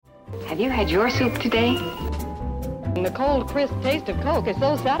Have you had your soup today? The cold, crisp taste of Coke is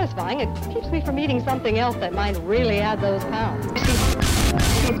so satisfying, it keeps me from eating something else that might really add those pounds.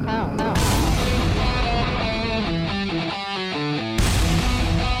 Pounds.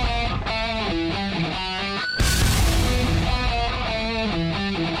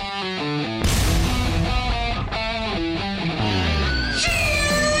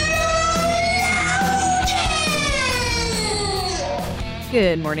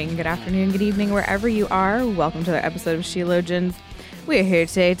 Good morning, good afternoon, good evening, wherever you are. Welcome to the episode of Sheologians. We are here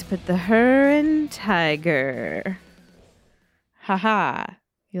today to put the her in tiger. Haha.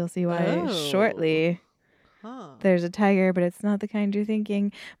 You'll see why shortly. There's a tiger, but it's not the kind you're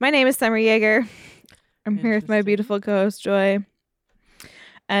thinking. My name is Summer Yeager. I'm here with my beautiful co-host, Joy.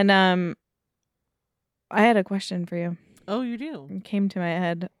 And I had a question for you. Oh, you do? It came to my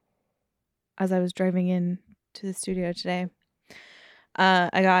head as I was driving in to the studio today.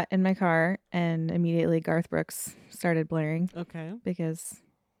 I got in my car and immediately Garth Brooks started blaring. Okay. Because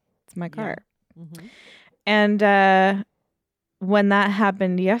it's my car. Yeah. Mm-hmm. And when that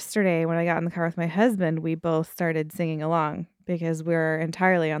happened yesterday, when I got in the car with my husband, we both started singing along because we're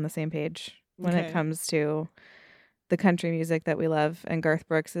entirely on the same page when it comes to the country music that we love. And Garth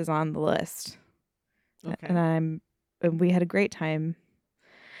Brooks is on the list. Okay. And we had a great time.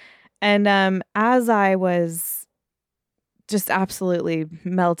 And as I was just absolutely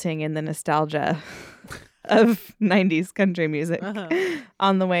melting in the nostalgia of 90s country music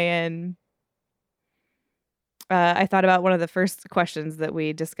on the way in, I thought about one of the first questions that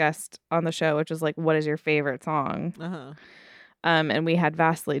we discussed on the show, which was like, what is your favorite song? And we had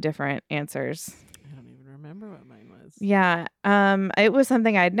vastly different answers. I don't even remember what mine was. Yeah. It was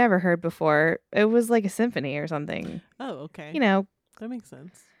something I'd never heard before. It was like a symphony or something. Oh, okay. You know. That makes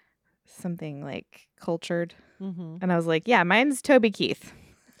sense. Something like cultured. Mm-hmm. And I was like, yeah, mine's Toby Keith.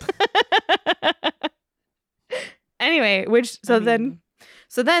 Anyway, then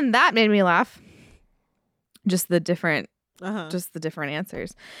that made me laugh. Just the different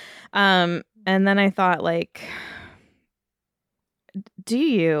answers. And then I thought, like, do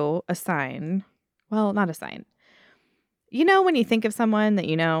you assign, well, not assign, you know, when you think of someone that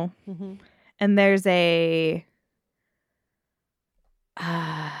you know, and there's a,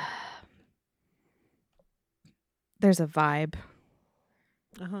 there's a vibe.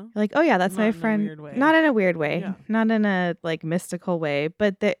 Like, oh yeah, that's my friend. Not in a weird way. Yeah. Not in a like mystical way,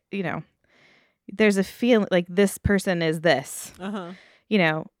 but that, you know, there's a feeling like this person is this. You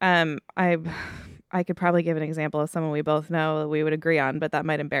know, I could probably give an example of someone we both know that we would agree on, but that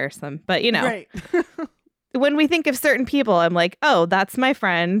might embarrass them. But you know, right. When we think of certain people, I'm like, oh, that's my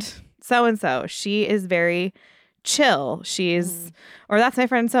friend so and so. She is very chill. She's or that's my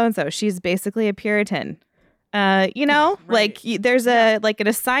friend so and so. She's basically a Puritan. You know, right. Like there's a like an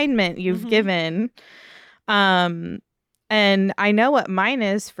assignment you've given. And I know what mine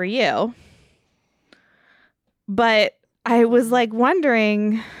is for you. But I was like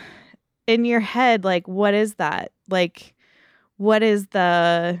wondering in your head, like, what is that? Like, what is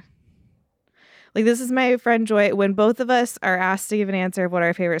the like, this is my friend Joy. When both of us are asked to give an answer of what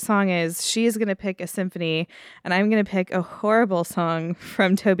our favorite song is, she's going to pick a symphony and I'm going to pick a horrible song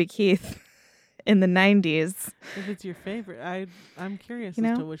from Toby Keith. In the 90s. If it's your favorite, I'm curious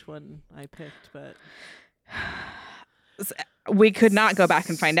as to which one I picked, but we could not go back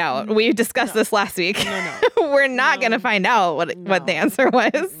and find out. We discussed this last week. No. We're not going to find out what the answer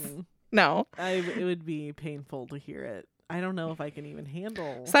was. Mm-mm. No. It would be painful to hear it. I don't know if I can even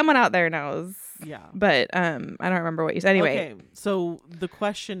handle. Someone out there knows. Yeah. But I don't remember what you said. Anyway. Okay. So the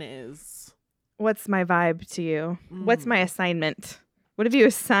question is, what's my vibe to you? What's my assignment? What have you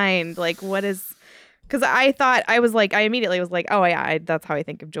assigned? Like, what is... Because I immediately was like, oh, yeah, that's how I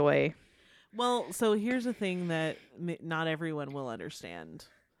think of Joy. Well, so here's the thing that not everyone will understand.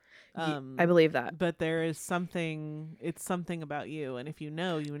 I believe that. But there is something, it's something about you. And if you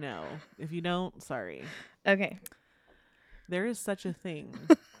know, you know. If you don't, sorry. Okay. There is such a thing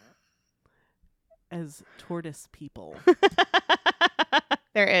as tortoise people.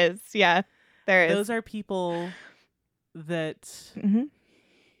 There is. Yeah, there is. Those are people that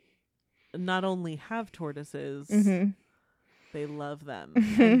not only have tortoises, they love them.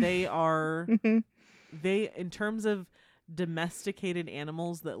 And they are, in terms of domesticated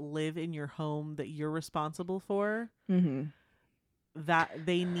animals that live in your home that you're responsible for, that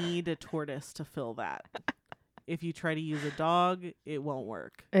they need a tortoise to fill that. If you try to use a dog, it won't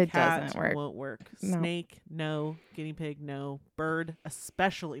work. Cat doesn't work. Won't work. No. Snake, no. Guinea pig, no. Bird,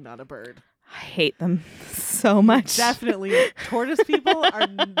 especially not a bird. I hate them so much. Definitely. Tortoise people are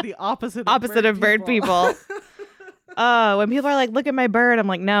the opposite of bird people. When people are like, look at my bird, I'm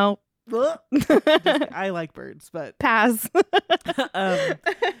like, no. I like birds, but pass.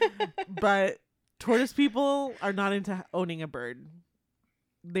 But tortoise people are not into owning a bird.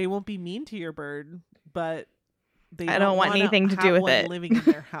 They won't be mean to your bird, but I don't want anything to do with it living in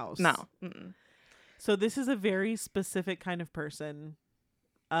their house. No. So this is a very specific kind of person.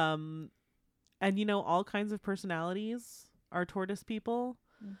 And all kinds of personalities are tortoise people,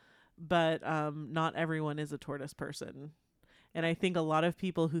 but not everyone is a tortoise person. And I think a lot of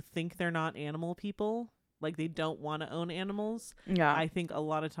people who think they're not animal people, like they don't want to own animals. Yeah. I think a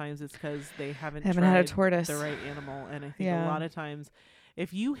lot of times it's because they haven't had a tortoise, the right animal. And I think a lot of times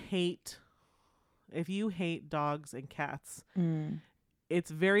if you hate dogs and cats,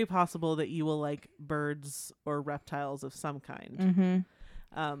 it's very possible that you will like birds or reptiles of some kind.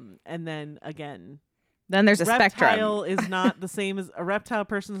 And then again, then there's a reptile spectrum. is not the same as a reptile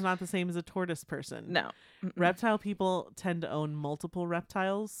person is not the same as a tortoise person. No. Reptile people tend to own multiple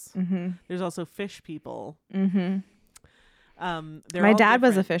reptiles. There's also fish people. My dad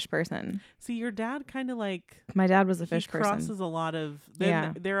was a fish person. See, your dad kind of like... My dad was a fish person. He crosses a lot of...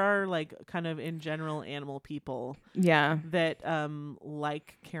 There are like kind of in general animal people. Yeah. That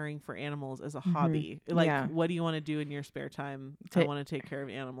like caring for animals as a hobby. Like, what do you want to do in your spare time? I want to take care of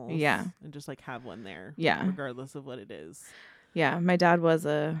animals. Yeah. And just like have one there. Yeah. Regardless of what it is. Yeah. My dad was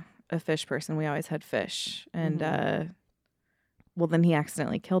a fish person. We always had fish. And well, then he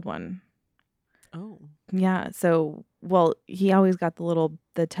accidentally killed one. Oh. Yeah. So, well, he always got the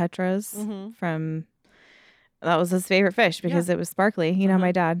tetras from, that was his favorite fish because it was sparkly. You know,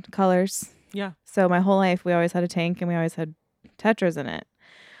 my dad, colors. Yeah. So my whole life we always had a tank and we always had tetras in it.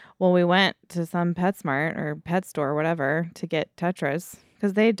 Well, we went to some PetSmart or pet store or whatever to get tetras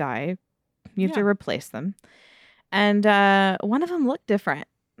because they die. You have to replace them. And one of them looked different.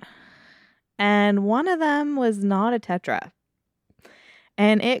 And one of them was not a tetra.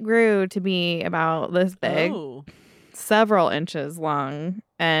 And it grew to be about this big, several inches long.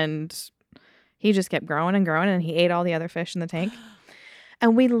 And he just kept growing and growing, and he ate all the other fish in the tank.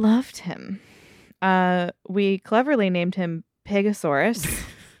 And we loved him. We cleverly named him Pigosaurus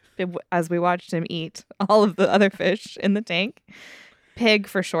as we watched him eat all of the other fish in the tank. Pig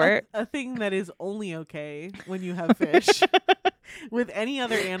for short. A thing that is only okay when you have fish. With any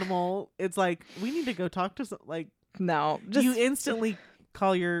other animal, it's like, we need to go talk to no. You instantly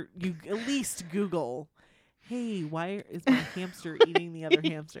you at least Google, hey, why is my hamster eating the other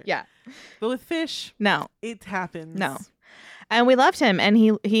hamster? Yeah. But with fish, no, it happens. No. And we loved him, and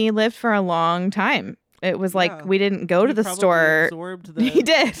he lived for a long time. It was like we didn't go to the store. Absorbed the he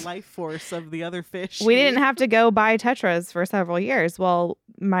did. life force of the other fish. We didn't have to go buy tetras for several years. Well,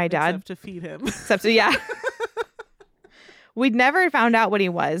 my dad. Except to feed him. We'd never found out what he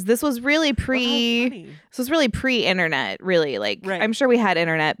was. This was really pre-internet, really. I'm sure we had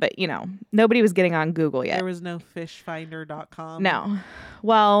internet, but nobody was getting on Google yet. There was no fishfinder.com. No.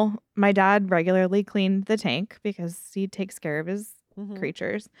 Well, my dad regularly cleaned the tank because he takes care of his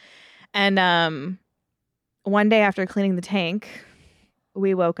creatures. And one day after cleaning the tank,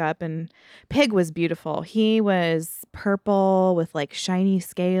 we woke up and Pig was beautiful. He was purple with shiny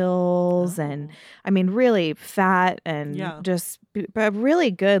scales and really fat and just a really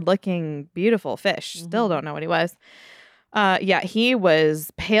good looking, beautiful fish. Still don't know what he was. He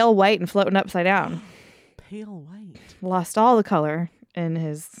was pale white and floating upside down. Pale white. Lost all the color in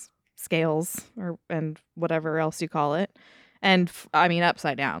his scales and whatever else you call it. And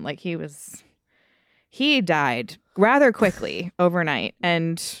upside down. He died rather quickly overnight,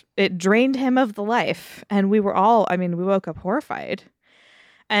 and it drained him of the life. And we were all, we woke up horrified.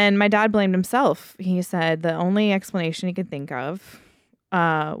 And my dad blamed himself. He said the only explanation he could think of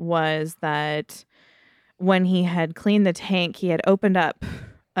was that when he had cleaned the tank, he had opened up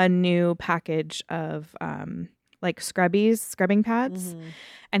a new package of scrubbing pads.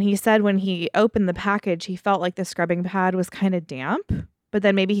 And he said when he opened the package, he felt like the scrubbing pad was kind of damp. But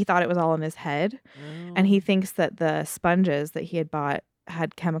then maybe he thought it was all in his head. And he thinks that the sponges that he had bought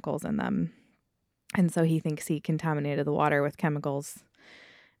had chemicals in them. And so he thinks he contaminated the water with chemicals.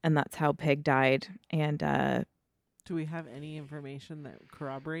 And that's how Pig died. And do we have any information that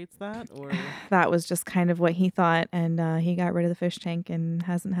corroborates that? Or that was just kind of what he thought. And he got rid of the fish tank and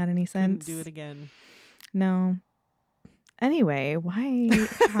hasn't had any since. Couldn't do it again. No. Anyway,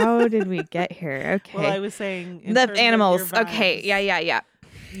 how did we get here? Okay. Well, I was saying the animals. Vibes, okay. Yeah.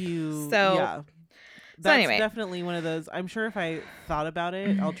 That's anyway. Definitely one of those. I'm sure if I thought about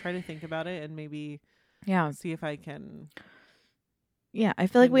it, I'll try to think about it and maybe see if I can. Yeah, I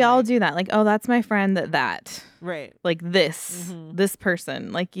feel like we all do that. That's my friend that. Right. This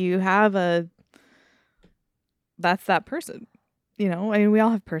person. You have a that's that person. You know, I mean, we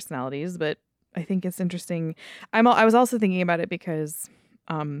all have personalities, but I think it's interesting. I was also thinking about it because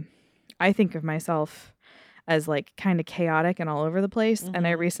I think of myself as like kind of chaotic and all over the place. Mm-hmm. And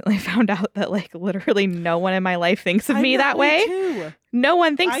I recently found out that like literally no one in my life thinks of me that way. Too. No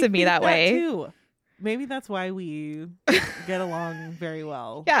one thinks of me that way. Too. Maybe that's why we get along very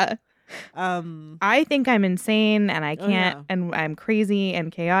well. Yeah. I think I'm insane and I can't and I'm crazy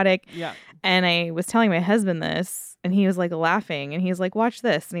and chaotic. Yeah. And I was telling my husband this and he was like laughing and he's like, watch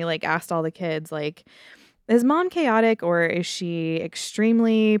this. And he like asked all the kids like, is mom chaotic or is she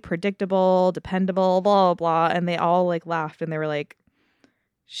extremely predictable, dependable, blah, blah, blah. And they all like laughed and they were like,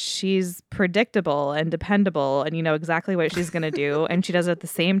 she's predictable and dependable and you know exactly what she's going to do. And she does it at the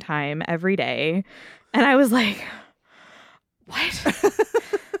same time every day. And I was like, what?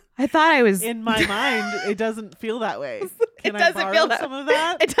 I thought I was... In my mind, it doesn't feel that way. Can I borrow some of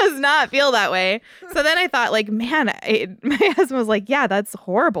that? It does not feel that way. So then I thought like, man, my husband was like, yeah, that's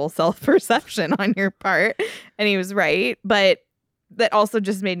horrible self-perception on your part. And he was right. But that also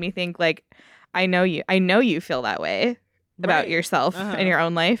just made me think like, I know you feel that way about yourself and your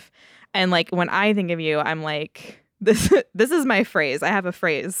own life. And like, when I think of you, I'm like, this is my phrase. I have a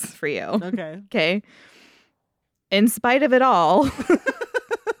phrase for you. Okay. In spite of it all...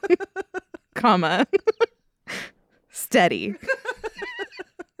 comma steady.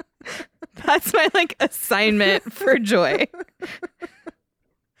 That's my like assignment for Joy.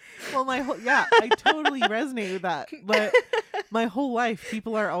 Well, I totally resonate with that. But my whole life,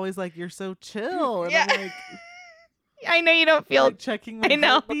 people are always like, "You're so chill," and I'm like, I know you don't feel like checking my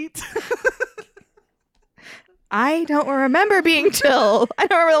heartbeat. I don't remember being chill. I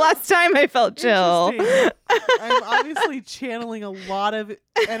don't remember the last time I felt chill. I'm obviously channeling a lot of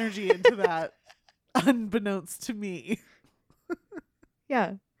energy into that, unbeknownst to me.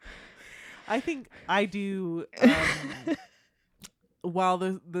 Yeah. I think I do, while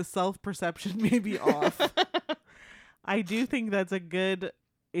the self-perception may be off, I do think it's a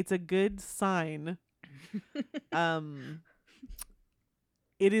good sign. It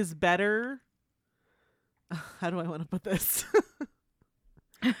is better... How do I want to put this?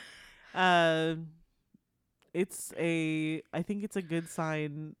 I think it's a good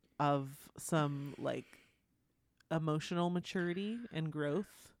sign of some like emotional maturity and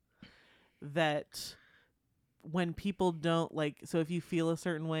growth that when people don't like, so if you feel a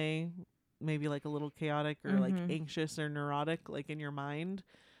certain way, maybe like a little chaotic or like anxious or neurotic, like in your mind,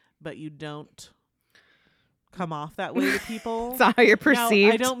 but you don't come off that way to people. It's not how you're perceived.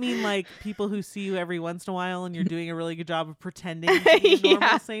 Now, I don't mean like people who see you every once in a while and you're doing a really good job of pretending to be a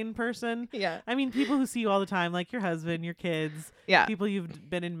normal, sane person. Yeah. I mean people who see you all the time, like your husband, your kids, people you've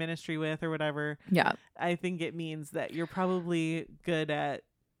been in ministry with or whatever. Yeah. I think it means that you're probably good at,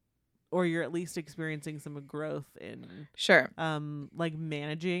 or you're at least experiencing some growth in like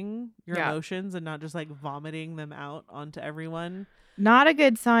managing your emotions and not just like vomiting them out onto everyone. Not a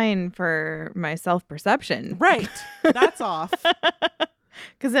good sign for my self-perception. Right. That's off.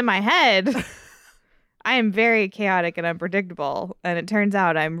 Because in my head, I am very chaotic and unpredictable. And it turns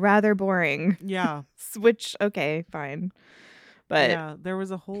out I'm rather boring. Yeah. Which, okay, fine. But yeah, there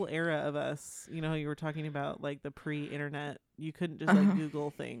was a whole era of us, you know, you were talking about like the pre-internet. You couldn't just like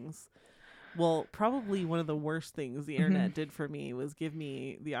Google things. Well, probably one of the worst things the internet did for me was give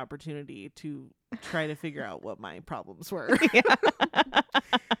me the opportunity to try to figure out what my problems were.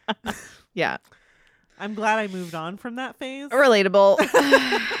 Yeah. I'm glad I moved on from that phase. Relatable.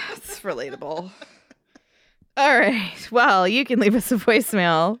 It's relatable. All right. Well, you can leave us a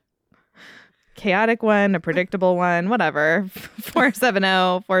voicemail. Chaotic one, a predictable one, whatever.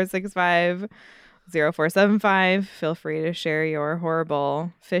 470-465-0475. Feel free to share your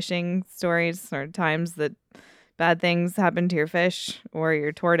horrible fishing stories or times that bad things happen to your fish or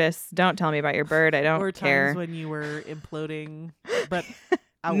your tortoise. Don't tell me about your bird. I don't care. Or times when you were imploding, but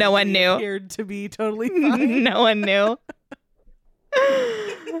no one knew. Appeared to be totally fine. No one knew.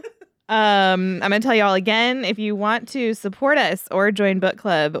 I'm going to tell you all again, if you want to support us or join book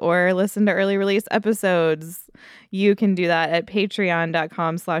club or listen to early release episodes, you can do that at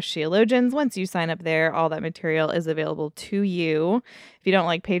patreon.com/sheologians. Once you sign up there, all that material is available to you. If you don't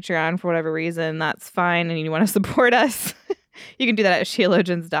like Patreon for whatever reason, that's fine. And you want to support us, you can do that at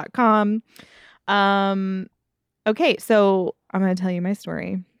sheologians.com. Okay, so I'm going to tell you my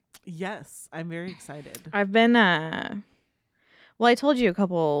story. Yes, I'm very excited. I've been, well, I told you a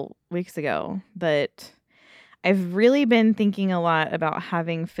couple weeks ago, but I've really been thinking a lot about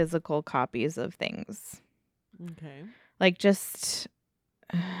having physical copies of things. Okay. Like just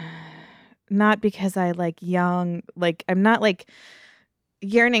not because I like young, like I'm not like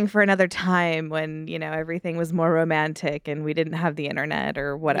yearning for another time when, you know, everything was more romantic and we didn't have the internet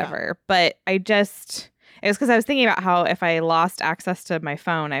or whatever. Yeah. But it was because I was thinking about how if I lost access to my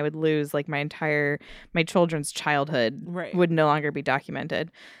phone, I would lose like my children's childhood would no longer be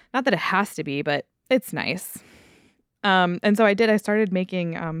documented. Not that it has to be, but it's nice. And so I started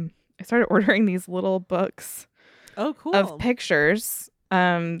making, I started ordering these little books. Oh, cool. Of pictures.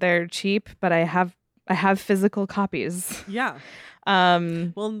 They're cheap, but I have physical copies. Yeah.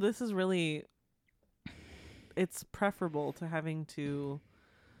 Well, this is really, it's preferable to having to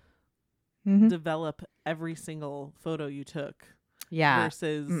develop every single photo you took. Yeah.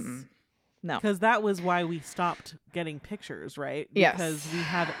 Versus, no. Because that was why we stopped getting pictures, right? Yes. Because we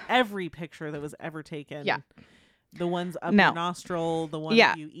have every picture that was ever taken. Yeah. The ones up your nostril, the one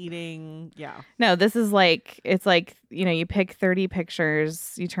of you eating. Yeah. No, this is like, it's like, you know, you pick 30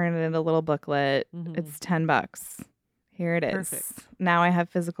 pictures, you turn it into a little booklet. It's $10. Here it is. Perfect. Now I have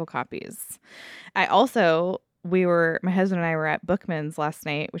physical copies. I also, my husband and I were at Bookman's last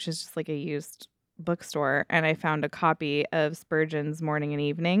night, which is just like a used bookstore, and I found a copy of Spurgeon's Morning and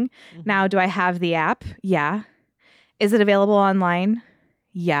Evening. Now, do I have the app? Yeah. Is it available online?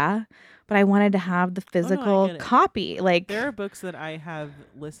 Yeah. But I wanted to have the physical copy. Like, there are books that I have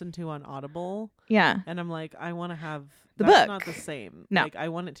listened to on Audible. Yeah. And I'm like, I want to have the that's book. Not the same. No. Like, I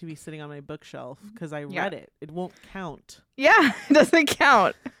want it to be sitting on my bookshelf because I read it. It won't count. Yeah, it doesn't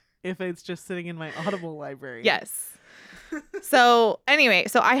count if it's just sitting in my Audible library. Yes. So anyway,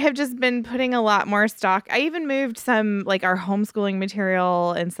 I have just been putting a lot more stock. I even moved some like our homeschooling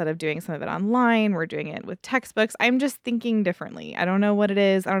material. Instead of doing some of it online, we're doing it with textbooks. I'm just thinking differently. I don't know what it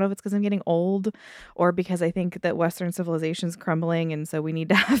is. I don't know if it's because I'm getting old or because I think that Western civilization is crumbling and so we need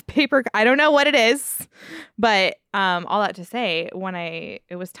to have paper. I don't know what it is. But all that to say, when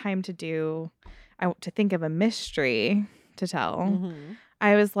it was time to think of a mystery to tell,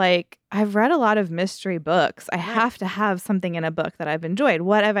 I was like, I've read a lot of mystery books. I have to have something in a book that I've enjoyed.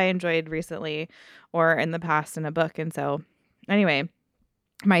 What have I enjoyed recently or in the past in a book? And so anyway,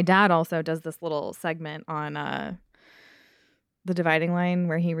 my dad also does this little segment on The Dividing Line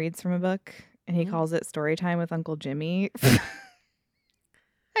where he reads from a book and he calls it Story Time with Uncle Jimmy.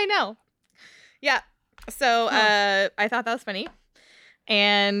 I know. Yeah. So I thought that was funny.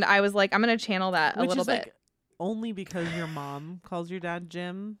 And I was like, I'm going to channel that a little bit. Like, only because your mom calls your dad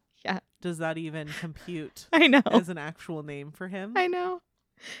Jim. Yeah. Does that even compute? I know. As an actual name for him? I know.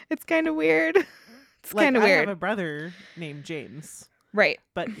 It's kind of weird. It's kind of weird. I have a brother named James. Right.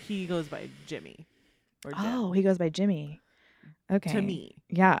 But he goes by Jimmy. Or Jim. Oh, he goes by Jimmy. Okay. To me.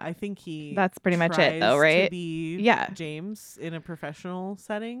 Yeah. I think he That's pretty much it though, right? To be James in a professional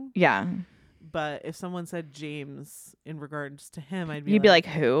setting. Yeah. But if someone said James in regards to him, You'd be like,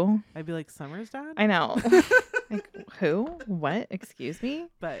 who? I'd be like, Summer's dad? I know. Like, who? What? Excuse me?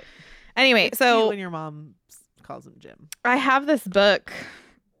 But anyway, it's so cute when your mom calls him Jim. I have this book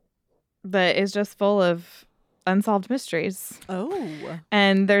that is just full of unsolved mysteries. Oh.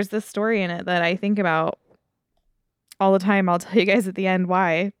 And there's this story in it that I think about all the time. I'll tell you guys at the end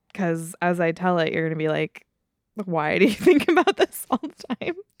why. Because as I tell it, you're going to be like, why do you think about this all the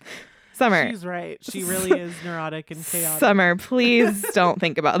time? Summer. She's right. She really is neurotic and chaotic. Summer, please don't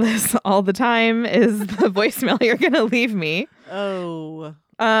think about this all the time is the voicemail you're going to leave me. Oh.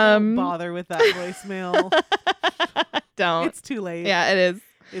 Don't bother with that voicemail. Don't. It's too late. Yeah, it is.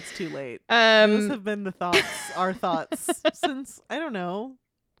 It's too late. Those have been our thoughts since, I don't know.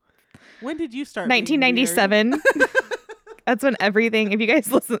 When did you start? 1997. That's when everything, if you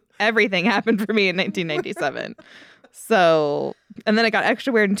guys listen, everything happened for me in 1997. So, and then it got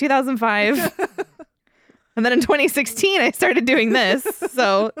extra weird in 2005. And then in 2016, I started doing this.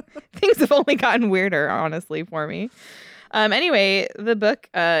 So things have only gotten weirder, honestly, for me. Anyway, the book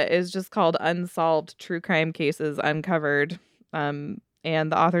is just called Unsolved True Crime Cases Uncovered. And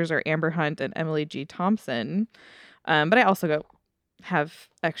the authors are Amber Hunt and Emily G. Thompson. But I also have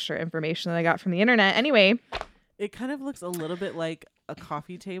extra information that I got from the internet. Anyway. It kind of looks a little bit like a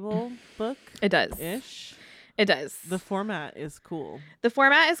coffee table book. It does. Ish. It does. The format is cool.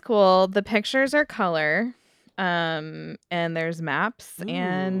 The pictures are color. And there's maps. Ooh,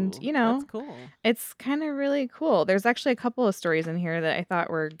 and, that's cool. It's kind of really cool. There's actually a couple of stories in here that I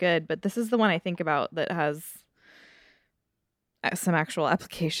thought were good, but this is the one I think about that has some actual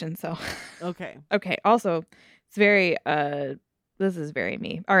application. So, okay. Also, it's very, this is very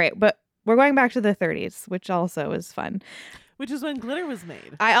me. All right. But we're going back to the 30s, which also is fun. Which is when glitter was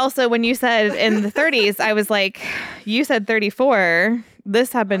made. I also, when you said in the 30s, I was like, you said 34.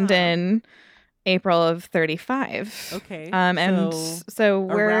 This happened in April of 35. Okay. And so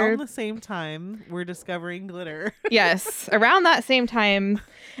we're around the same time we're discovering glitter. Yes, around that same time.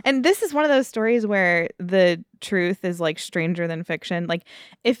 And this is one of those stories where the truth is like stranger than fiction. Like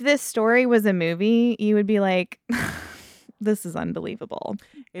if this story was a movie, you would be like, this is unbelievable.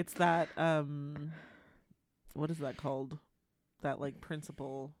 It's that what is that called? That like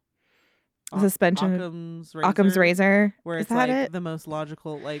principle suspension Occam's razor, where is it's that like it? the most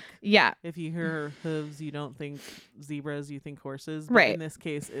logical, like if you hear hooves you don't think zebras, you think horses, but right. In this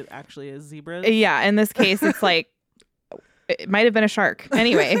case it actually is zebras. In this case it's like it might have been a shark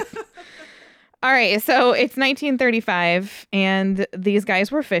anyway. All right, so it's 1935 and these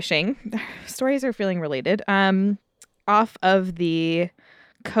guys were fishing. Stories are feeling related. Off of the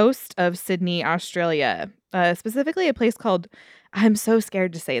coast of Sydney, Australia, specifically a place called, I'm so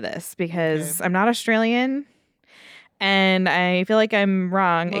scared to say this because I'm not Australian and I feel like I'm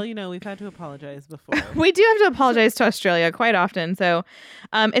wrong. Well, we've had to apologize before. We do have to apologize to Australia quite often. So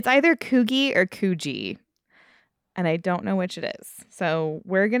it's either Coogee or Coogee, and I don't know which it is. So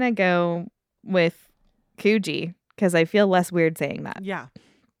we're going to go with Coogee because I feel less weird saying that. Yeah.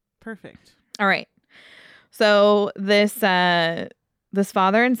 Perfect. All right. So this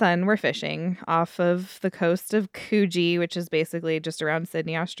father and son were fishing off of the coast of Coogee, which is basically just around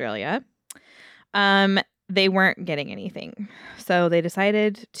Sydney, Australia. They weren't getting anything. So they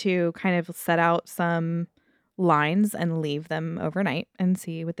decided to kind of set out some lines and leave them overnight and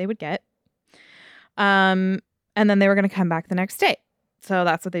see what they would get. And then they were going to come back the next day. So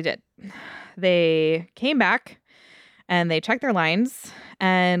that's what they did. They came back and they checked their lines,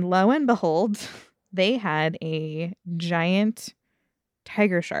 and lo and behold, they had a giant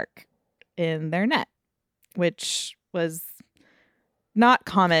tiger shark in their net, which was not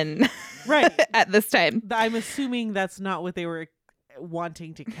common right at this time. I'm assuming that's not what they were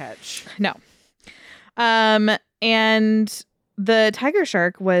wanting to catch. No. And the tiger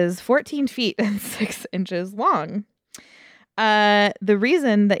shark was 14 feet and 6 inches long. The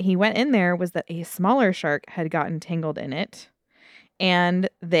reason that he went in there was that a smaller shark had gotten tangled in it, and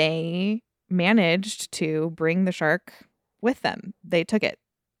they managed to bring the shark with them. They took it.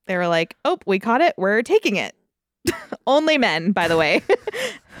 They were like, oh, we caught it. We're taking it. Only men, by the way.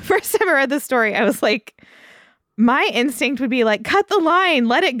 First time I read this story, I was like, my instinct would be like, cut the line,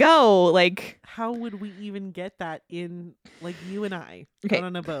 let it go. Like, how would we even get that in, like, you and I out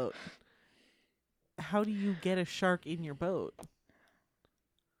on a boat? How do you get a shark in your boat?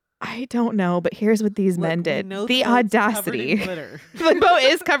 I don't know, but here's what these men did. The audacity. The boat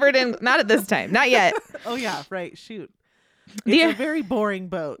is covered in, not at this time, not yet. Oh yeah, right. Shoot. It's a very boring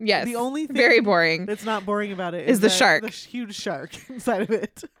boat. Yes. The only thing very boring that's not boring about it is the shark. The huge shark inside of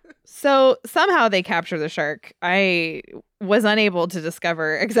it. So somehow they capture the shark. I was unable to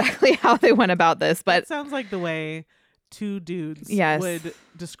discover exactly how they went about this, but it sounds like the way two dudes would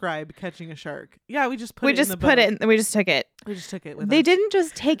describe catching a shark. Yeah, we just put it in the boat. We just took it. We just took it with us. They didn't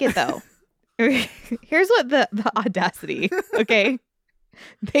just take it though. Here's what the audacity, okay?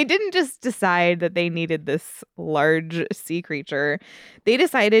 They didn't just decide that they needed this large sea creature. They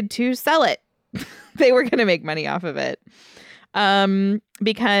decided to sell it. They were going to make money off of it.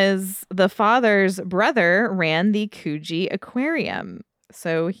 Because the father's brother ran the Coogee Aquarium.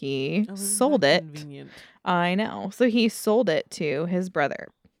 So he sold it. Convenient. I know. So he sold it to his brother.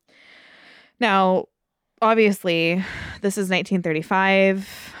 Now, obviously, this is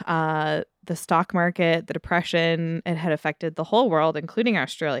 1935. The stock market, the depression, it had affected the whole world, including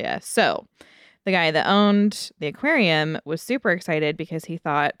Australia. So the guy that owned the aquarium was super excited because he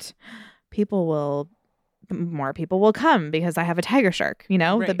thought more people will come because I have a tiger shark,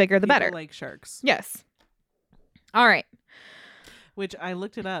 right. The bigger the people better. Like sharks. Yes. All right. Which I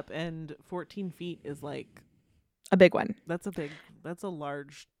looked it up, and 14 feet is like a big one.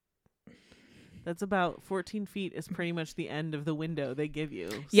 That's about 14 feet is pretty much the end of the window they give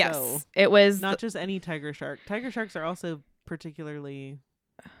you. Yes, so it was not just any tiger shark. Tiger sharks are also particularly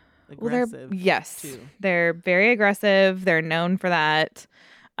aggressive. Too. They're very aggressive. They're known for that.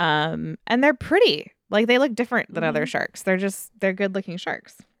 And they're pretty. Like, they look different than other sharks. They're good looking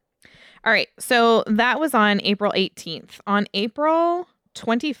sharks. All right. So that was on April 18th. On April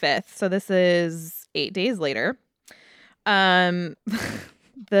 25th, so this is 8 days later,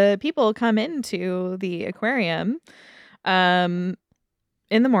 the people come into the aquarium in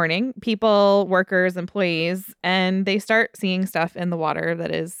the morning, people, workers, employees, and they start seeing stuff in the water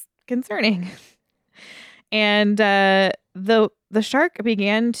that is concerning. And the shark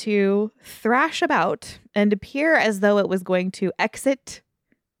began to thrash about and appear as though it was going to exit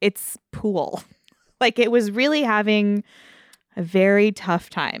its pool. Like, it was really having a very tough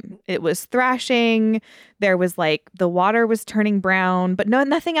time. It was thrashing. There was like the water was turning brown, but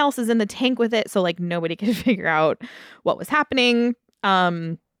nothing else is in the tank with it. So like nobody could figure out what was happening.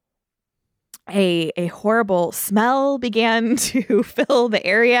 A horrible smell began to fill the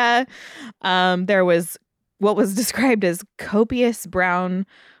area. There was what was described as copious brown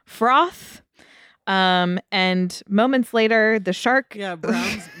froth. And moments later, the shark. Yeah,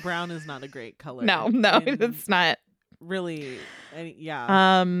 brown is not a great color. No, it's not. Really,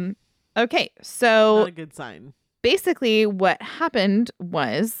 yeah. Okay, so not a good sign. Basically, what happened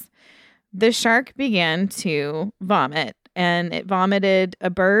was the shark began to vomit, and it vomited a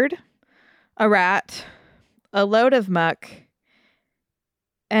bird, a rat, a load of muck,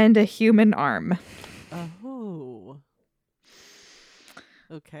 and a human arm. Oh.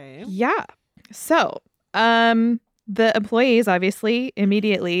 Okay. Yeah. So, the employees obviously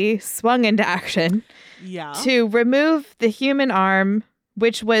immediately swung into action. Yeah. To remove the human arm,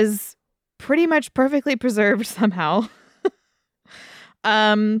 which was pretty much perfectly preserved somehow,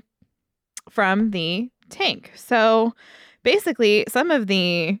 from the tank. So basically, some of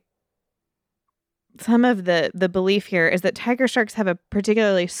the belief here is that tiger sharks have a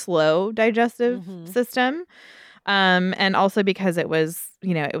particularly slow digestive system. And also because it was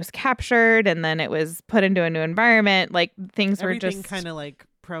captured and then it was put into a new environment, like everything kind of like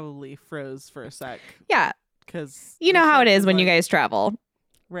probably froze for a sec. Yeah. Because you know how it is when you guys travel.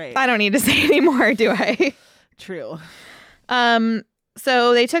 Right. I don't need to say anymore, do I? True.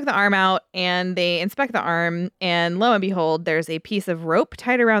 So they took the arm out and they inspect the arm, and lo and behold, there's a piece of rope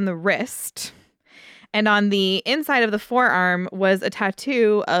tied around the wrist. And on the inside of the forearm was a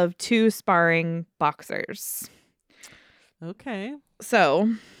tattoo of 2 sparring boxers. Okay.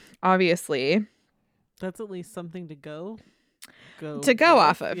 So, obviously, that's at least something to go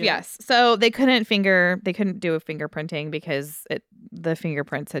off of. Yeah. Yes. So they couldn't do a fingerprinting because the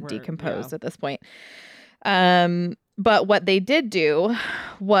fingerprints had decomposed at this point. But what they did do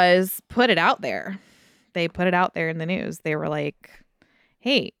was put it out there. They put it out there in the news. They were like,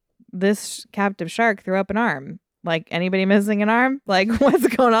 "Hey, this captive shark threw up an arm. Like, anybody missing an arm? Like, what's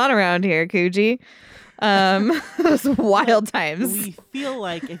going on around here, Coogee?" Those wild times. We feel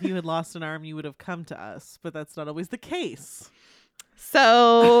like if you had lost an arm, you would have come to us, but that's not always the case.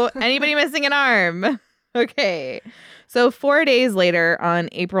 So, anybody missing an arm? Okay. So 4 days later, on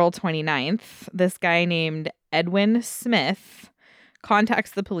April 29th, this guy named Edwin Smith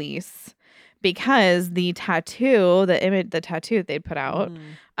contacts the police because the tattoo, the tattoo they put out,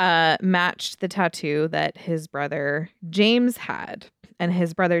 matched the tattoo that his brother James had. And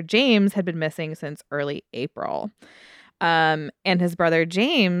his brother James had been missing since early April. And his brother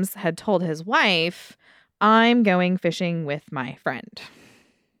James had told his wife, "I'm going fishing with my friend."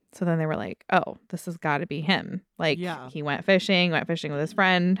 So then they were like, "Oh, this has got to be him." Like, he went fishing with his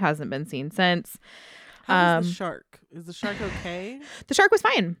friend, hasn't been seen since. How's the shark? Is the shark okay? The shark was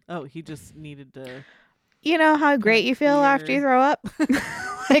fine. Oh, he just needed to... You know how great you feel after you throw up?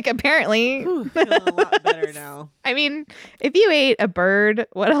 Like, apparently. Ooh, feeling a lot better now. I mean, if you ate a bird,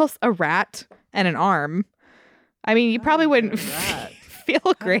 what else? A rat and an arm. I mean, you probably wouldn't feel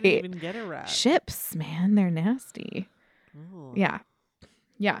great. How did you even get a rat? Ships, man, they're nasty. Ooh. Yeah.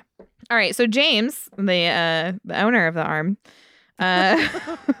 All right, so James, the owner of the arm,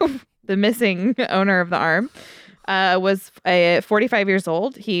 the missing owner of the arm, was 45 years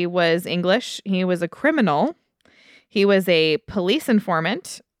old. He was English. He was a criminal. He was a police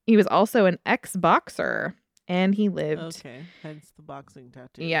informant. He was also an ex-boxer. And he lived... Okay, hence the boxing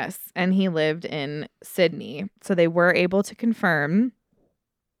tattoo. Yes, and he lived in Sydney. So they were able to confirm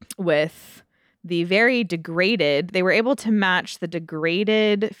with the very degraded... They were able to match the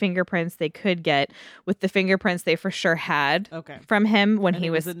degraded fingerprints they could get with the fingerprints they for sure had from him when he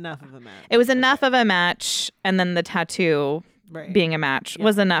was... It was enough of a match. It was enough of a match, and then the tattoo being a match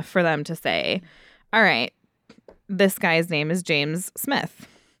was enough for them to say, all right, this guy's name is James Smith.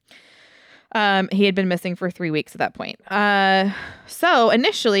 He had been missing for 3 weeks at that point. So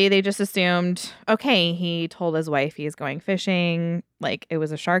initially they just assumed, okay, he told his wife he's going fishing. Like, it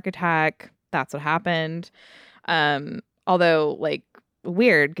was a shark attack. That's what happened. Although, like,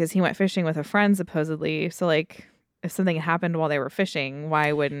 weird because he went fishing with a friend supposedly. So, like, if something happened while they were fishing,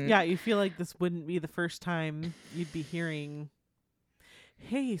 why wouldn't... Yeah, you feel like this wouldn't be the first time you'd be hearing,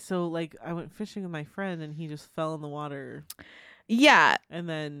 hey, so, like, I went fishing with my friend and he just fell in the water. Yeah. And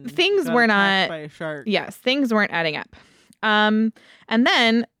then things were not... by a shark. Yes, things weren't adding up. And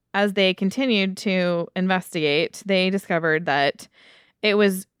then, as they continued to investigate, they discovered that it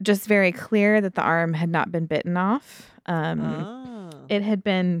was just very clear that the arm had not been bitten off. It had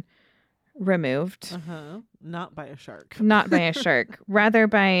been removed. Not by a shark. Not by a shark, rather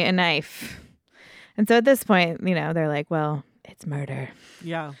by a knife. And so at this point, they're like, well, it's murder.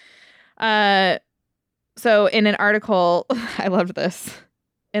 Yeah. So in an article, I loved this.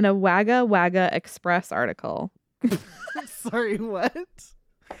 In a Wagga Wagga Express article. Sorry, what?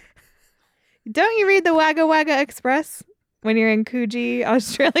 Don't you read the Wagga Wagga Express when you're in Coogee,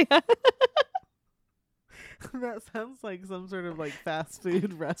 Australia? That sounds like some sort of fast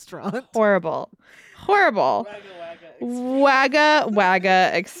food restaurant. Horrible. Wagga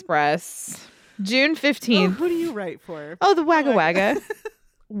Wagga Express. June 15th. Oh, who do you write for? Oh, the Wagga Wagga.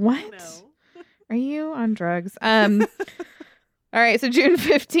 What? No. Are you on drugs? All right, so June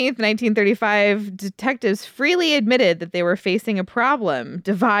 15th, 1935, detectives freely admitted that they were facing a problem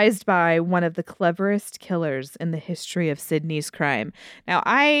devised by one of the cleverest killers in the history of Sydney's crime. Now,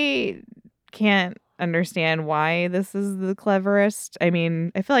 I can't understand why this is the cleverest. I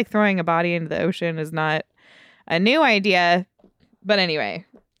mean, I feel like throwing a body into the ocean is not a new idea. But anyway,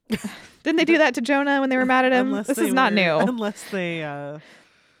 didn't they do that to Jonah when they were mad at him? This is not new.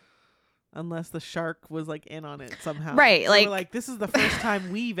 Unless the shark was in on it somehow. Right. So this is the first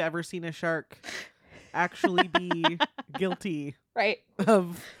time we've ever seen a shark actually be guilty. Right.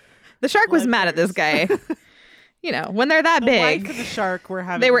 Of the shark was mad at this guy. When they're that big. The wife and the shark were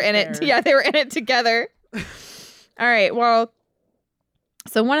having They were in it. Yeah, they were in it together. All right. Well,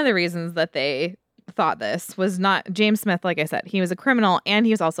 so one of the reasons that they thought this was not James Smith, like I said, he was a criminal and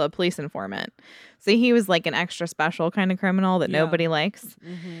he was also a police informant. So he was an extra special kind of criminal that nobody likes.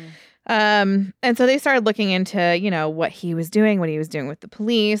 Mm-hmm. And so they started looking into, what he was doing with the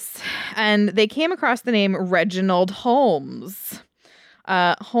police. And they came across the name Reginald Holmes.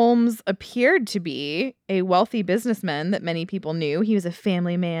 Holmes appeared to be a wealthy businessman that many people knew. He was a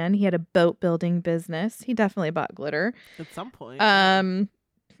family man. He had a boat building business. He definitely bought glitter. At some point. And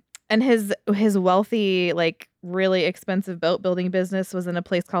his wealthy, really expensive boat building business was in a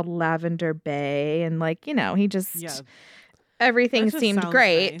place called Lavender Bay. And he just... Yeah. Everything seemed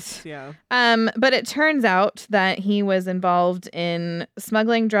great. Nice. Yeah. But it turns out that he was involved in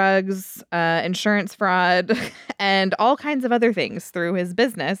smuggling drugs, insurance fraud, and all kinds of other things through his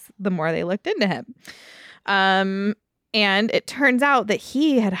business the more they looked into him. And it turns out that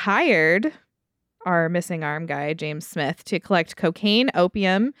he had hired our missing arm guy, James Smith, to collect cocaine,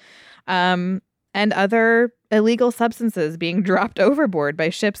 opium, and other illegal substances being dropped overboard by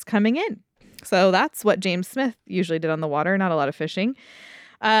ships coming in. So that's what James Smith usually did on the water, not a lot of fishing.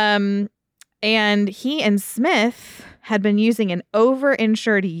 And he and Smith had been using an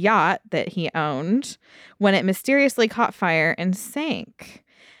overinsured yacht that he owned when it mysteriously caught fire and sank.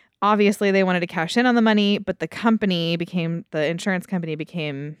 Obviously, they wanted to cash in on the money, but the insurance company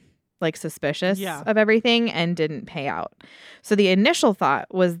became suspicious of everything and didn't pay out. So the initial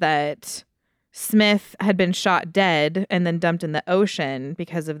thought was that Smith had been shot dead and then dumped in the ocean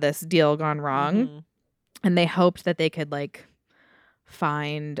because of this deal gone wrong. Mm-hmm. And they hoped that they could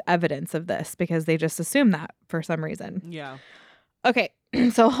find evidence of this because they just assumed that for some reason. Yeah. Okay.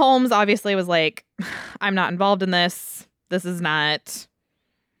 So Holmes obviously was I'm not involved in this. This is not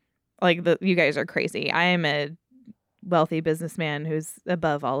you guys are crazy. I am a wealthy businessman who's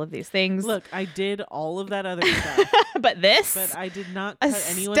above all of these things. Look, I did all of that other stuff. But I did not cut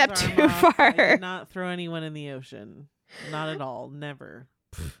anyone's step arm too off. far. I did not throw anyone in the ocean. Not at all. Never.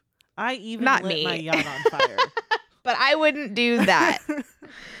 I even lit my yacht on fire. But I wouldn't do that.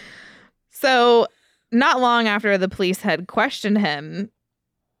 So not long after the police had questioned him,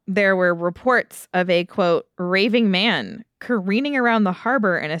 there were reports of a, quote, raving man careening around the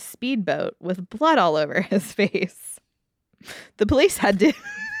harbor in a speedboat with blood all over his face. The police had to...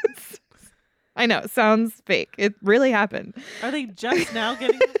 I know, it sounds fake. It really happened. Are they just now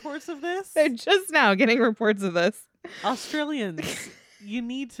getting reports of this? They're just now getting reports of this. Australians, you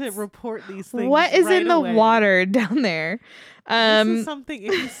need to report these things. What is right in the away. water down there? This is something,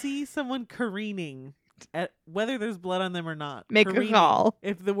 if you see someone careening, whether there's blood on them or not, make a call.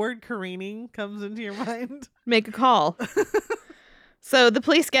 If the word careening comes into your mind, make a call. So the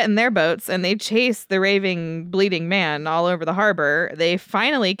police get in their boats and they chase the raving, bleeding man all over the harbor. They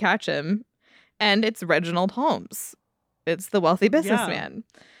finally catch him, and it's Reginald Holmes. It's the wealthy businessman.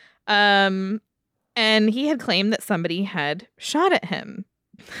 Yeah. And he had claimed that somebody had shot at him.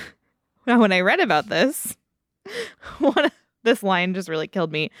 Now, when I read about this, this line just really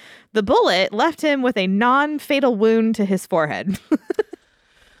killed me. The bullet left him with a non-fatal wound to his forehead.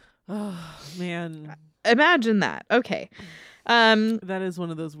 Oh, man. Imagine that. Okay. That is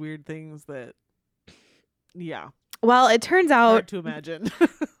one of those weird things that, yeah. Well, it turns out... hard to imagine.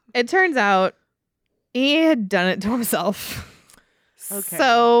 It turns out he had done it to himself. Okay.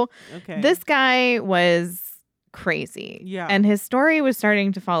 So this guy was crazy. Yeah. And his story was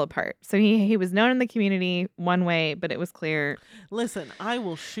starting to fall apart. So he was known in the community one way, but it was clear. Listen, I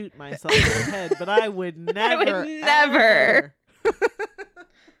will shoot myself in the head, but I would never. I would never.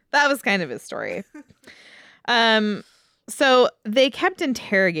 That was kind of his story. So they kept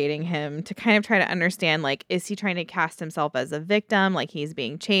interrogating him to kind of try to understand, like, is he trying to cast himself as a victim? Like, he's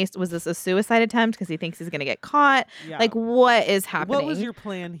being chased. Was this a suicide attempt because he thinks he's going to get caught? Yeah. Like, what is happening? What was your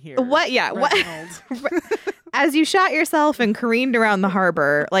plan here? What? Yeah. Reginald? What? As you shot yourself and careened around the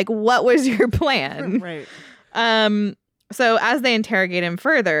harbor, like, what was your plan? Right. So as they interrogate him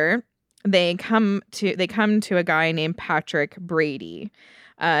further, they come to a guy named Patrick Brady.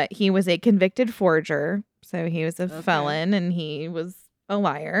 He was a convicted forger. So he was a felon and he was a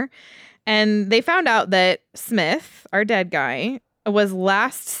liar. And they found out that Smith, our dead guy, was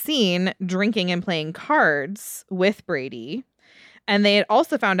last seen drinking and playing cards with Brady. And they had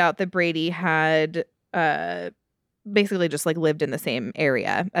also found out that Brady had basically just like lived in the same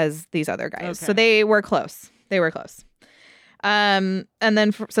area as these other guys. Okay. So they were close. And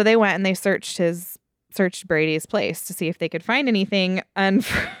then so they went and they searched Brady's place to see if they could find anything. And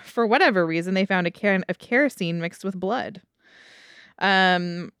for whatever reason, they found a can of kerosene mixed with blood.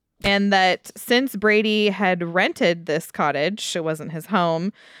 And that since Brady had rented this cottage, it wasn't his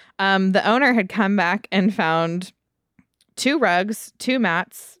home, the owner had come back and found 2 rugs, 2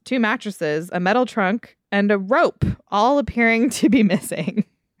 mats, 2 mattresses, a metal trunk, and a rope, all appearing to be missing.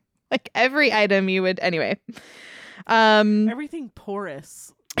 Like every item you would... Anyway. Everything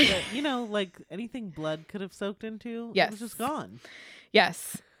porous. That, like anything blood could have soaked into, yes. It was just gone.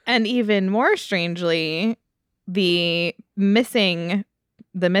 Yes. And even more strangely, the missing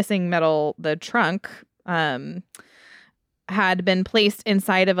metal, the trunk, had been placed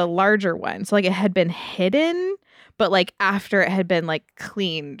inside of a larger one. So like it had been hidden, but like after it had been like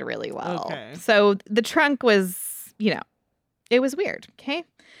cleaned really well. Okay. So the trunk was, it was weird. Okay.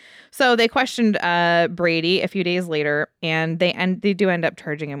 So they questioned Brady a few days later, and they do end up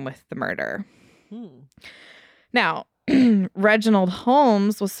charging him with the murder. Now, Reginald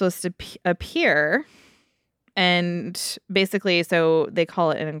Holmes was supposed to appear, and basically, so they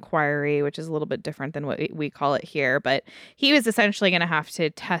call it an inquiry, which is a little bit different than what we call it here. But he was essentially going to have to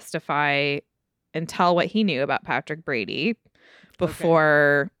testify and tell what he knew about Patrick Brady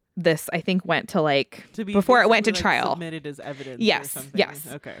before this, I think, went to before it went to trial. Submitted as evidence. Yes. Or something. Yes.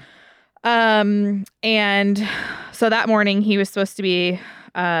 Okay. And so that morning he was supposed to be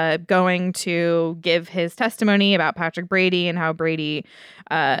going to give his testimony about Patrick Brady and how Brady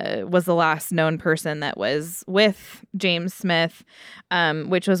was the last known person that was with James Smith,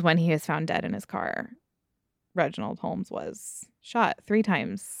 which was when he was found dead in his car. Reginald Holmes was shot 3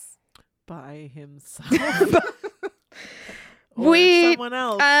 times by himself. Or someone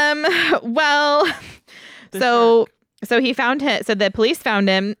else. Well, so he found him. So the police found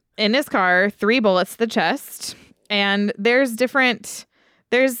him in his car, 3 bullets to the chest, and there's different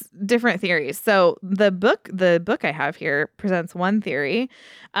theories. So the book I have here presents one theory.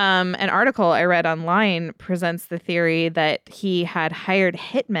 An article I read online presents the theory that he had hired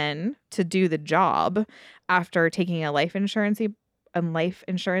hitmen to do the job after taking a life insurance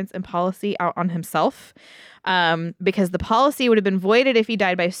and policy out on himself, because the policy would have been voided if he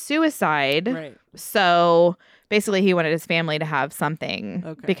died by suicide. Right. So basically he wanted his family to have something.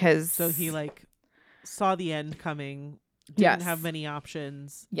 Okay. Because so he saw the end coming, didn't have many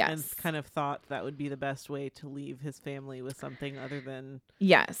options, and kind of thought that would be the best way to leave his family with something other than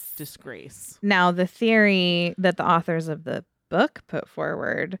disgrace. Now, the theory that the authors of the book put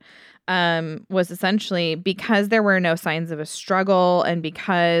forward was essentially because there were no signs of a struggle, and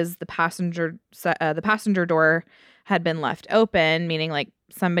because the passenger door had been left open, meaning like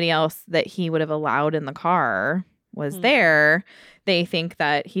somebody else that he would have allowed in the car was there. They think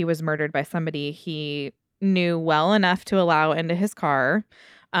that he was murdered by somebody he knew well enough to allow into his car,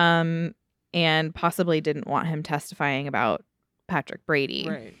 and possibly didn't want him testifying about Patrick Brady.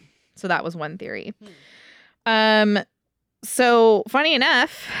 Right. So that was one theory. So funny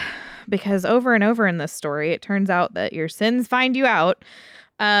enough, because over and over in this story, it turns out that your sins find you out.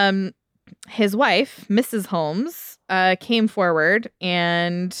 His wife, Mrs. Holmes, came forward,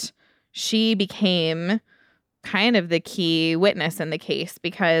 and she became kind of the key witness in the case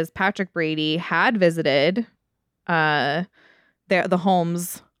because Patrick Brady had visited the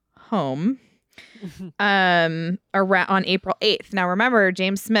Holmes home around on April 8th. Now remember,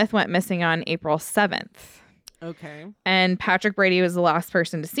 James Smith went missing on April 7th. Okay. And Patrick Brady was the last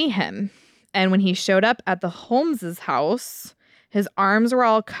person to see him. And when he showed up at the Holmes' house, his arms were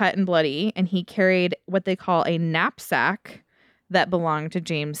all cut and bloody, and he carried what they call a knapsack that belonged to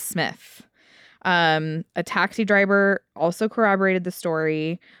James Smith. A taxi driver also corroborated the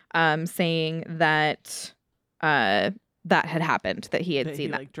story, saying that that had happened, that he had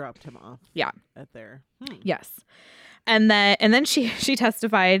seen that. Like dropped him off. Yeah. At there. Yes. And then she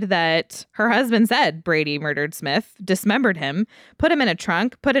testified that her husband said Brady murdered Smith, dismembered him, put him in a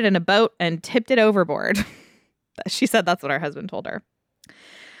trunk, put it in a boat, and tipped it overboard. She said that's what her husband told her.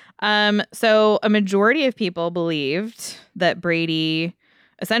 So a majority of people believed that Brady,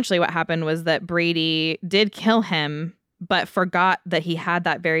 essentially what happened was that Brady did kill him, but forgot that he had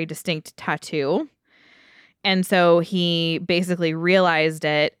that very distinct tattoo. And so he basically realized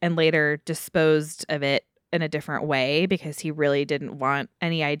it and later disposed of it in a different way because he really didn't want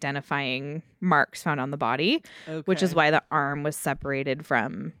any identifying marks found on the body, which is why the arm was separated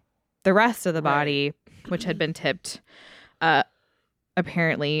from the rest of the body, which had been tipped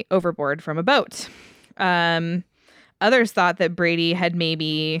apparently overboard from a boat. Others thought that Brady had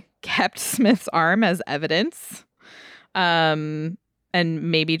maybe kept Smith's arm as evidence, and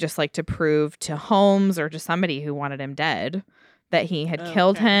maybe just like to prove to Holmes or to somebody who wanted him dead that he had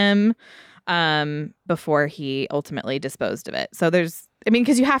killed him before he ultimately disposed of it. So there's, I mean,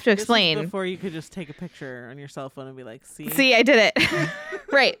 because you have to explain. Before you could just take a picture on your cell phone and be like, see, I did it.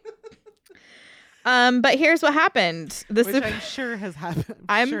 Right. But here's what happened. Which I'm sure has happened.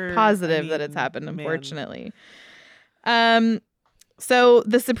 I'm positive that it's happened, unfortunately. So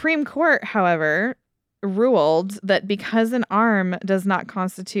the Supreme Court, however, ruled that because an arm does not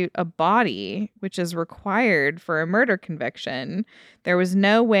constitute a body, which is required for a murder conviction, there was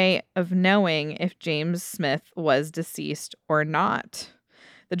no way of knowing if James Smith was deceased or not.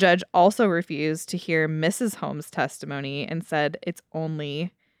 The judge also refused to hear Mrs. Holmes' testimony and said it's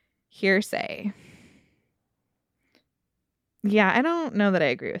only hearsay. Yeah, I don't know that I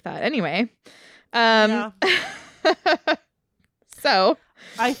agree with that. Anyway, so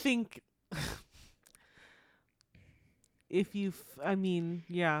I think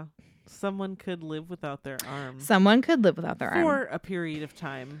someone could live without their arm. Someone could live without their arm for a period of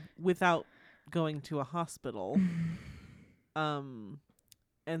time without going to a hospital. And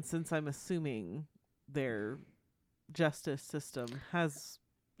since I'm assuming their justice system has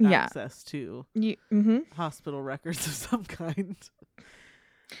access to hospital records of some kind.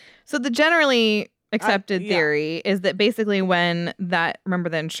 So the generally accepted theory is that basically when remember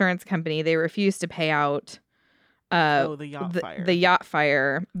the insurance company, they refused to pay out the yacht fire. The yacht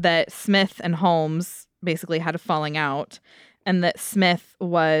fire, that Smith and Holmes basically had a falling out, and that Smith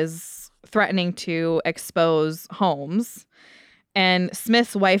was threatening to expose Holmes. And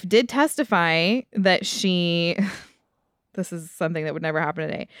Smith's wife did testify that she this is something that would never happen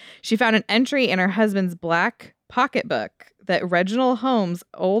today. She found an entry in her husband's black pocketbook that Reginald Holmes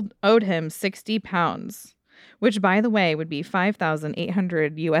owed him 60 pounds, which, by the way, would be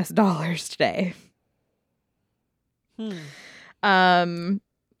 $5,800 US today.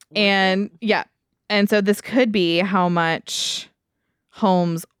 And so this could be how much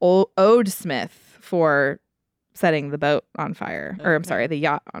Holmes owed Smith for setting the boat on fire, or I'm sorry, the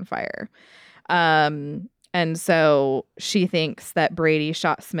yacht on fire. And so she thinks that Brady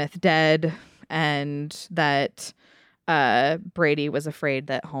shot Smith dead, and that Brady was afraid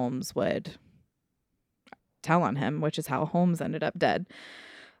that Holmes would tell on him, which is how Holmes ended up dead.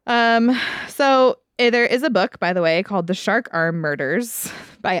 So there is a book, by the way, called The Shark Arm Murders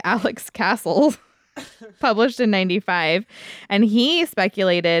by Alex Castle, published in 1995. And he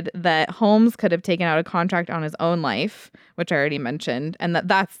speculated that Holmes could have taken out a contract on his own life, which I already mentioned, and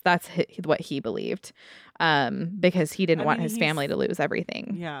that's what he believed, because he didn't want his family to lose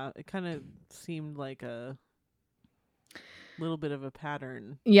everything. Yeah, it kind of seemed like a little bit of a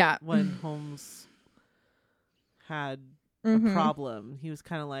pattern. Yeah. When Holmes had a problem, he was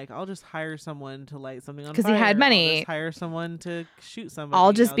kind of like, I'll just hire someone to light something on fire. Because he had money. I'll just hire someone to shoot somebody.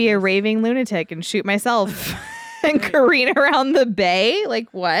 I'll just be a raving lunatic and shoot myself and careen around the bay. Like,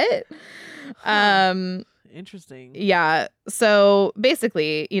 what? Interesting. Yeah. So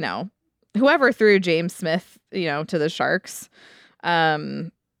basically, whoever threw James Smith, to the sharks,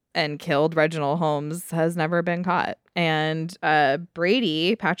 and killed Reginald Holmes has never been caught. And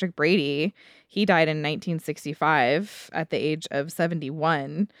Patrick Brady, he died in 1965 at the age of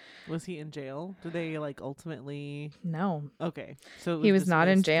 71. Was he in jail? Did they ultimately? No. Okay. So he was not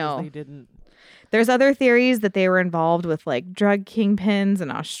in jail. They didn't. There's other theories that they were involved with drug kingpins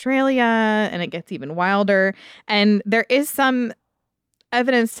in Australia, and it gets even wilder. And there is some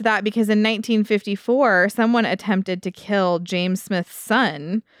evidence to that because in 1954, someone attempted to kill James Smith's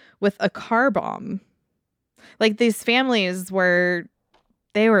son with a car bomb. These families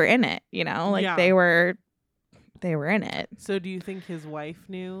they were in it, they were they were in it. So do you think his wife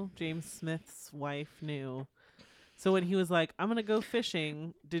knew? James Smith's wife knew. So when he was like, I'm going to go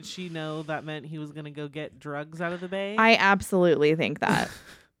fishing, did she know that meant he was going to go get drugs out of the bay? I absolutely think that.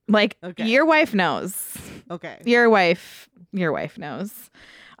 Like, okay. Your wife knows. Okay. Your wife knows.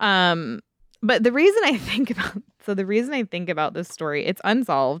 But the reason I think about this story, it's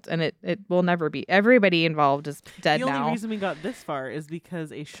unsolved and it will never be. Everybody involved is dead now. The only reason we got this far is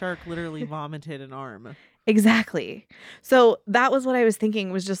because a shark literally vomited an arm. Exactly. So that was what I was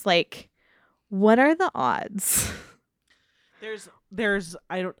thinking, was just like, what are the odds? There's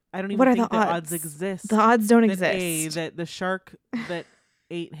I don't even think the odds exist. The odds don't exist. That the shark that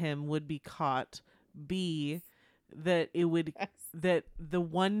ate him would be caught. B, that it would that the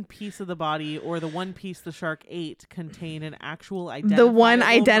one piece of the body or the one piece the shark ate contain an actual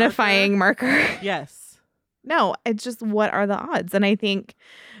identifying marker. Yes. No, it's just, what are the odds? And I think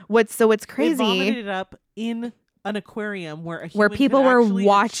what's crazy. They vomited it up in an aquarium where people were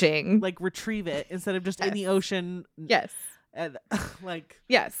watching, like retrieve it instead of just in the ocean. Yes. And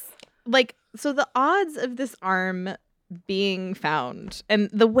yes. Like, so the odds of this arm being found and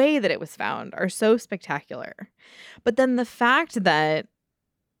the way that it was found are so spectacular. But then the fact that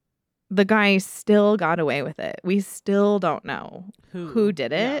the guy still got away with it, we still don't know who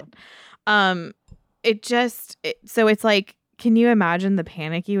did it. Yeah. So it's like, can you imagine the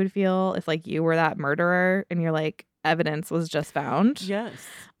panic you would feel if like you were that murderer and you're like, evidence was just found? Yes.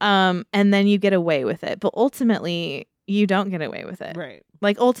 And then you get away with it. But ultimately you don't get away with it. Right.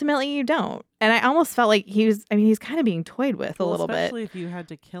 Like, ultimately you don't. And I almost felt like he's kind of being toyed with a little bit. Especially if you had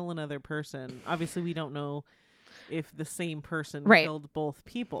to kill another person. Obviously we don't know if the same person killed both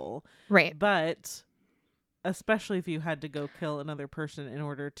people. Right. But especially if you had to go kill another person in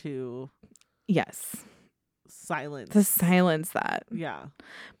order to silence that. Yeah.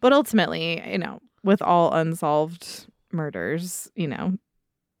 But ultimately, with all unsolved murders,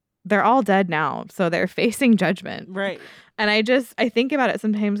 they're all dead now. So they're facing judgment. Right. And I think about it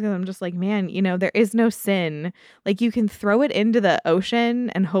sometimes because I'm just like, man, there is no sin. Like, you can throw it into the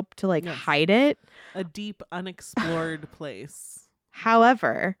ocean and hope to hide it. A deep, unexplored place.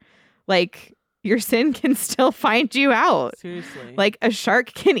 However, like, your sin can still find you out. Seriously. Like, a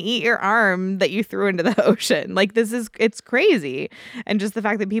shark can eat your arm that you threw into the ocean. Like, it's crazy. And just the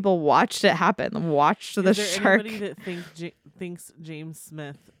fact that people watched it happen, watched the shark. Is there anybody that thinks James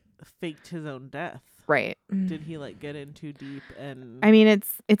Smith faked his own death? Right. Did he get in too deep? And I mean,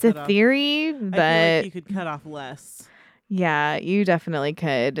 it's a theory, but I feel like you could cut off less. Yeah, you definitely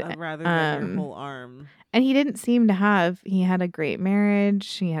could. Rather than your whole arm. And he didn't seem to have. He had a great marriage.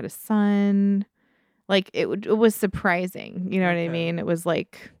 He had a son. Like, it was surprising. You know what I mean? It was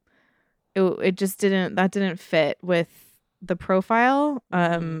like, it just didn't fit with the profile.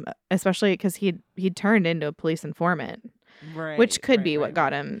 Especially because he'd turned into a police informant, right? Which could be what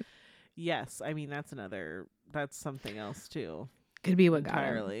got him. Yes, I mean that's something else too. Could be what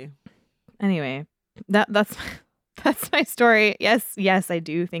entirely. Got him. Anyway, that's my story. Yes, I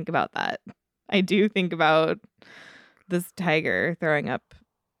do think about that. I do think about this tiger throwing up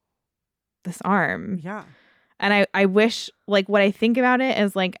this arm. Yeah. And I wish, like, what I think about it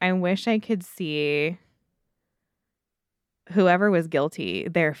is, like, I wish I could see whoever was guilty,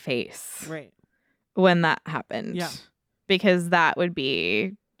 their face. Right. When that happened. Yeah. Because that would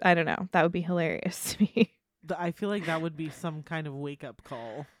be, I don't know, that would be hilarious to me. I feel like that would be some kind of wake up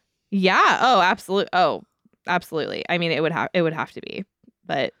call. Yeah. Oh, absolutely. Oh, absolutely. I mean, it would have to be.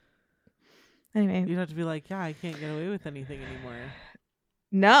 But anyway. You'd have to be like, yeah, I can't get away with anything anymore.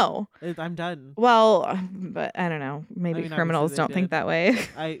 No. I'm done. Well, but I don't know. Maybe criminals don't think that way.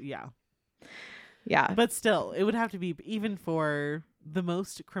 Yeah. Yeah. But still, it would have to be, even for the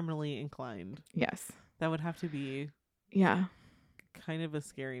most criminally inclined. Yes. That would have to be. Yeah. Kind of a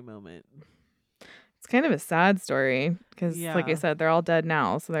scary moment. It's kind of a sad story because, like I said, they're all dead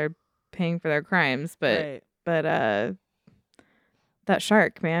now, so they're paying for their crimes. But that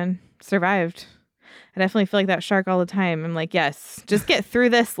shark, man, survived. I definitely feel like that shark all the time. I'm like, yes, just get through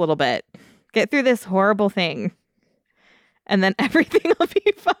this little bit. Get through this horrible thing. And then everything will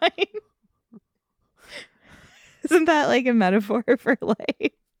be fine. Isn't that like a metaphor for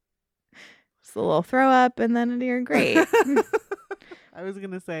life? Just a little throw up and then you're great. I was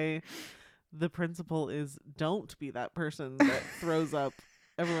going to say the principle is don't be that person that throws up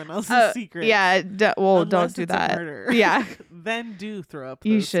everyone else's secrets. Yeah, don't do that. Murder. Yeah. Then do throw up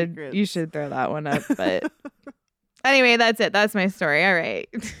those secrets. You should throw that one up. But anyway, that's it. That's my story. All right.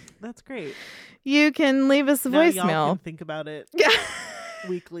 That's great. You can leave us a voicemail. Y'all can think about it. Yeah.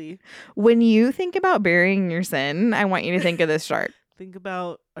 Weekly. When you think about burying your sin, I want you to think of this shark. Think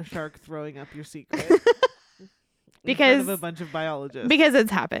about a shark throwing up your secret. because of a bunch of biologists. Because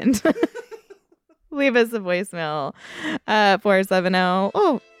it's happened. Leave us a voicemail.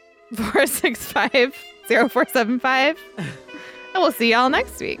 465-0475. And we'll see y'all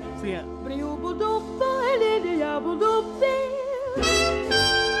next week. See ya.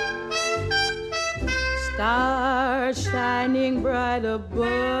 Stars shining bright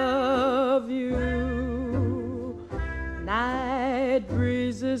above you. Night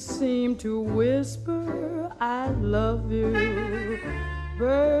breezes seem to whisper, I love you.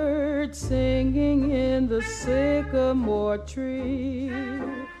 Birds singing in the sycamore tree.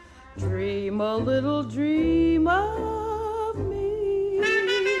 Dream a little dream of